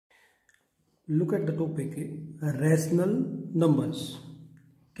Look at the topic rational numbers.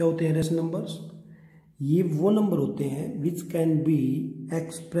 क्या होते हैं रैशनल नंबर्स? ये वो नंबर होते हैं which can be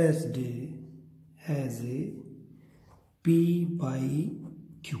expressed as a p by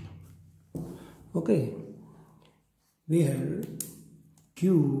q. Okay, where q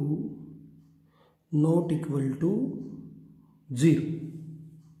not equal to 0.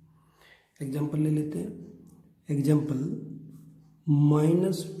 Example ले लेते हैं। Example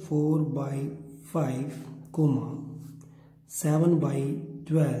 -4/5,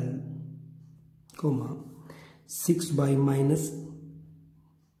 7/12,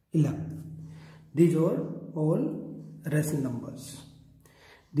 6/-11. These are all rational numbers.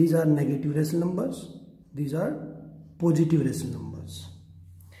 These are negative rational numbers. These are positive rational numbers.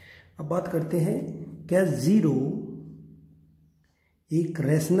 अब बात करते हैं, क्या 0 एक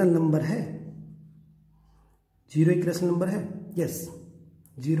rational number है? 0 एक रैशनल नंबर है? Yes,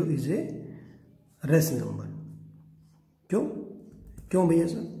 0 is a rational number. क्यों भैया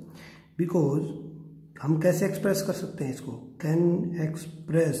सर? बिकॉज हम कैसे एक्सप्रेस कर सकते हैं इसको? Can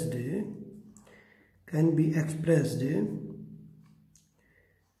be expressed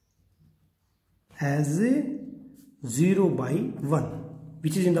as 0/1,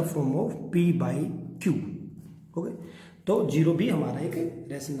 which is in the form of p by q. Okay, तो 0 भी हमारा एक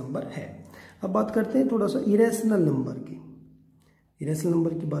रैशनल नंबर है। अब बात करते हैं थोड़ा सा इरेशनल नंबर की। इरेशनल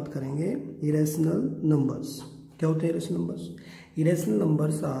नंबर की बात करेंगे। इरेशनल नंबर्स क्या होते हैं? Irrational numbers, irrational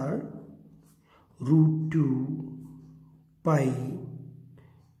numbers are √2, पाई,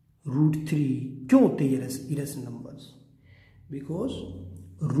 √3। क्यों होते हैं इरेशनल नंबर्स? बिकॉज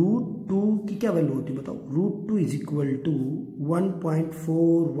 √2 की क्या वैल्यू होती है बताओ? √2 इज इक्वल टू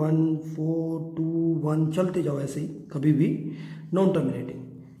 1.41421। चलते जाओ ऐसे ही, कभी भी नॉन टर्मिनेटिंग।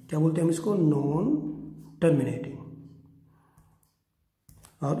 क्या बोलते हैं हम इसको? Non terminating.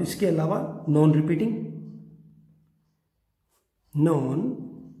 और इसके अलावा नॉन रिपीटिंग।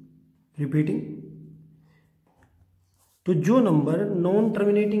 तो जो number non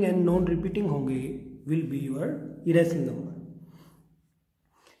terminating and non repeating होंगे will be your irrational number.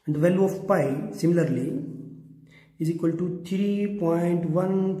 And the value of pi similarly is equal to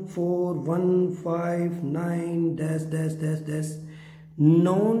 3.14159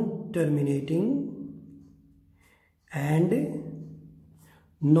 non-terminating and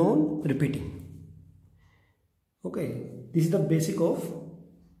non-repeating. Okay, this is the basic of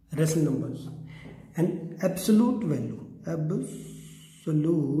rational numbers. And absolute value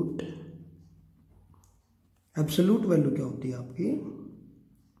क्या होती है आपकी?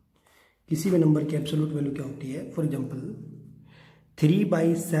 किसी भी number की absolute value क्या होती है? For example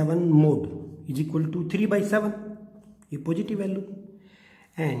 3/7 mode is equal to 3/7, ये positive value.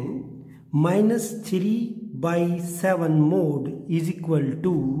 And -3/7 mode is equal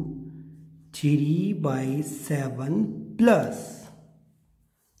to 3/7 plus.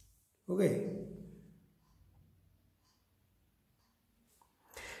 Okay,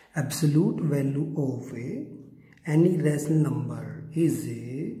 absolute value of any rational number is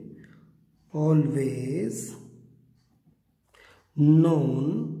always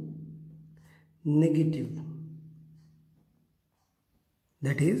non-negative,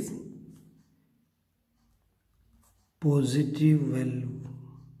 that is positive value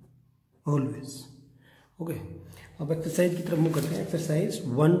always. Okay, अब exercise की तरफ move करते हैं। Exercise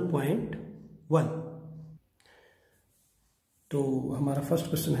 1.1। तो हमारा first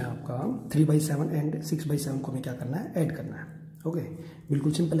question है आपका 3/7 एंड 6/7 को हमें क्या करना है? ऐड करना है। ओके,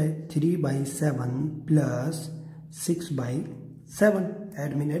 बिल्कुल सिंपल है। 3/7 plus 6/7,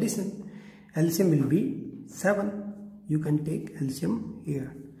 add mean addition. LCM will be 7। You can take LCM here.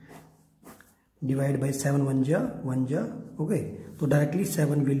 Divide by 7 1 जा। ओके, तो directly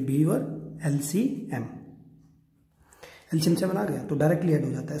 7 will be your LCM. LCM 7 आ गया तो डायरेक्टली ऐड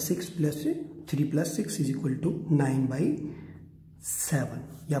हो जाता है। 6 + 3 + 6 इज इक्वल टू 9/7।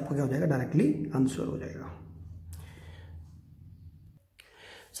 ये आपका क्या हो जाएगा? डायरेक्टली आंसर हो जाएगा।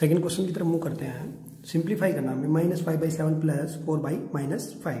 सेकेंड क्वेश्चन की तरफ मूव करते हैं। सिंप्लीफाई करना हमें। -5/7 plus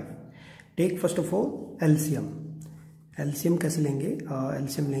 4/-5। Take first of all LCM. LCM कैसे लेंगे?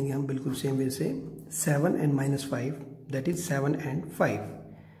 एलसीएम लेंगे हम बिल्कुल सेम वे से। 7 and -5, दैट इज 7 and 5।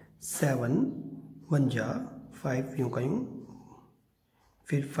 7 1 जा 5, यूं का यूं,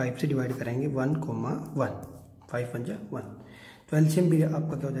 फिर 5 से डिवाइड करेंगे 1, 1। 5 1 जा 1। तो एलसीएम भी आपका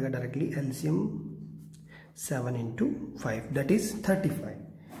क्या हो जाएगा? Directly LCM 7 × 5, that is 35।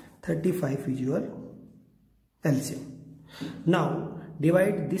 35 is your LCM. Now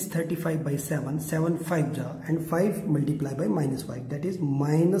divide this 35 by 7. 7 5 ja, and 5 multiply by -5, that is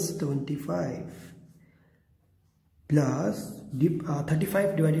 -25 plus 35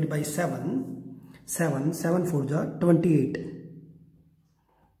 divided by 7 7 7 4 जा 28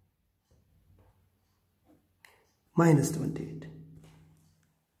 minus 28.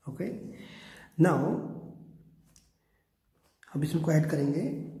 ओके, नाउ अब इसमें को ऐड करेंगे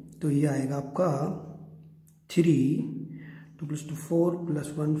तो ये आएगा आपका 3 2 + 2 4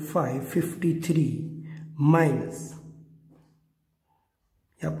 + 1 5 53 माइनस,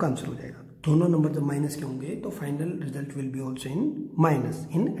 ये आपका आंसर हो जाएगा। दोनों नंबर जब माइनस के होंगे तो final result will be also in minus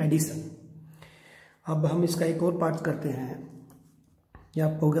in addition. अब हम इसका एक और पार्ट करते हैं, ये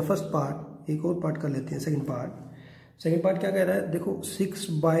आपका हो गया फर्स्ट पार्ट। एक और पार्ट कर लेते हैं, सेकंड पार्ट। सेकंड पार्ट क्या कह रहा है, देखो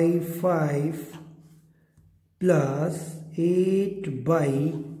 6/5 +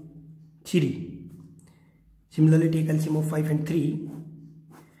 8/3। Similarly take LCM of 5 and 3।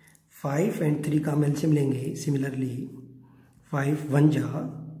 5 and 3 का हम एलसीएम लेंगे। सिमिलरली 5 1 जा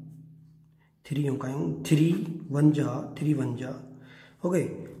 3 का 3 1 जा 3 1 जा। ओके,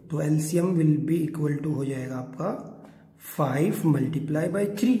 तो LCM will be equal to हो जाएगा आपका 5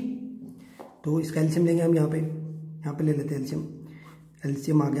 × 3। तो इसका एलसीएम लेंगे हम यहाँ पे ले लेते हैं एलसीएम।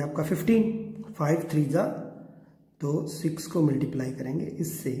 एलसीएम आ गया आपका 15। 5 3 जा तो 6 को मल्टीप्लाई करेंगे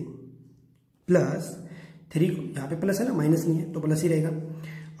इससे, प्लस 3 यहाँ पे प्लस है ना, माइनस नहीं है तो प्लस ही रहेगा।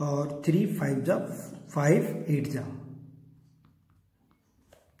 और 3 5 जा 5 8 जा,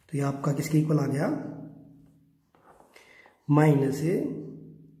 तो ये आपका किसके इक्वल आ गया, माइनस है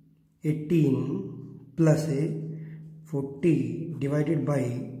 18 प्लस है 40 divided by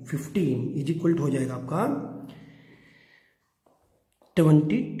 15 is equal to हो जाएगा आपका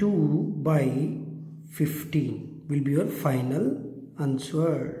 22/15 will be your final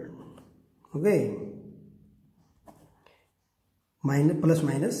answer. Okay, minus plus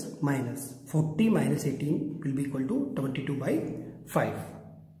minus minus 40 minus 18 will be equal to 22/5.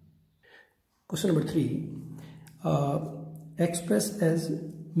 Question number 3, express as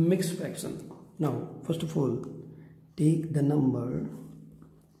mixed fraction. Now first of all take the number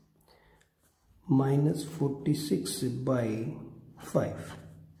minus 46/5.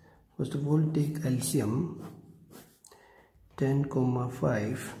 First of all take LCM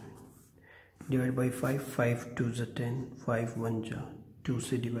 10,5 divided by 5, 5 2 is 10, 5 1 जा 2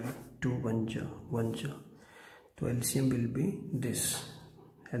 से divide 2 1 जा 1 जा, तो LCM will be this.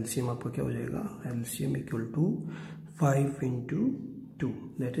 LCM आपका क्या हो जाएगा, LCM equal to 5 × 2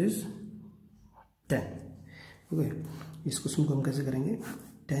 that is 10. Okay, इस क्वेश्चन को हम कैसे करेंगे,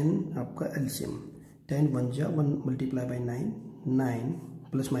 10 आपका LCM 10 1 जा 1 × 9 9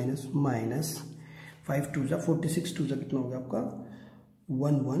 प्लस माइनस माइनस 5 2 जा 46 2 जा कितना हो गया आपका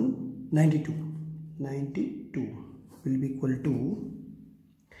 1 1 92 92 will be equal to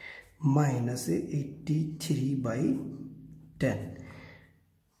minus 83/10.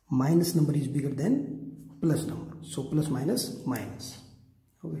 Minus number is bigger than plus number, so plus minus minus.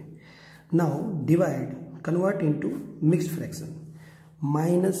 Okay, now divide, convert into mixed fraction.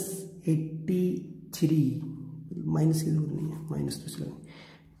 Minus 83 minus की जरूरत नहीं है, माइनस तो चलेगा।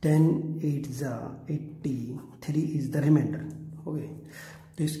 10 8 जा 80, 3 इज द रिमाइंडर। ओके,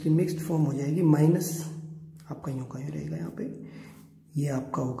 तो इसकी मिक्स्ड फॉर्म हो जाएगी माइनस आपका यूं का यूं रहेगा, यहाँ पे ये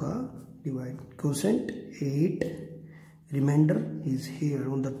आपका होगा divide quotient 8, remainder is here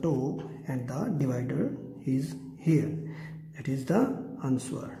on the top and the divider is here. That is the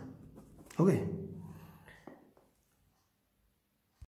answer. Okay.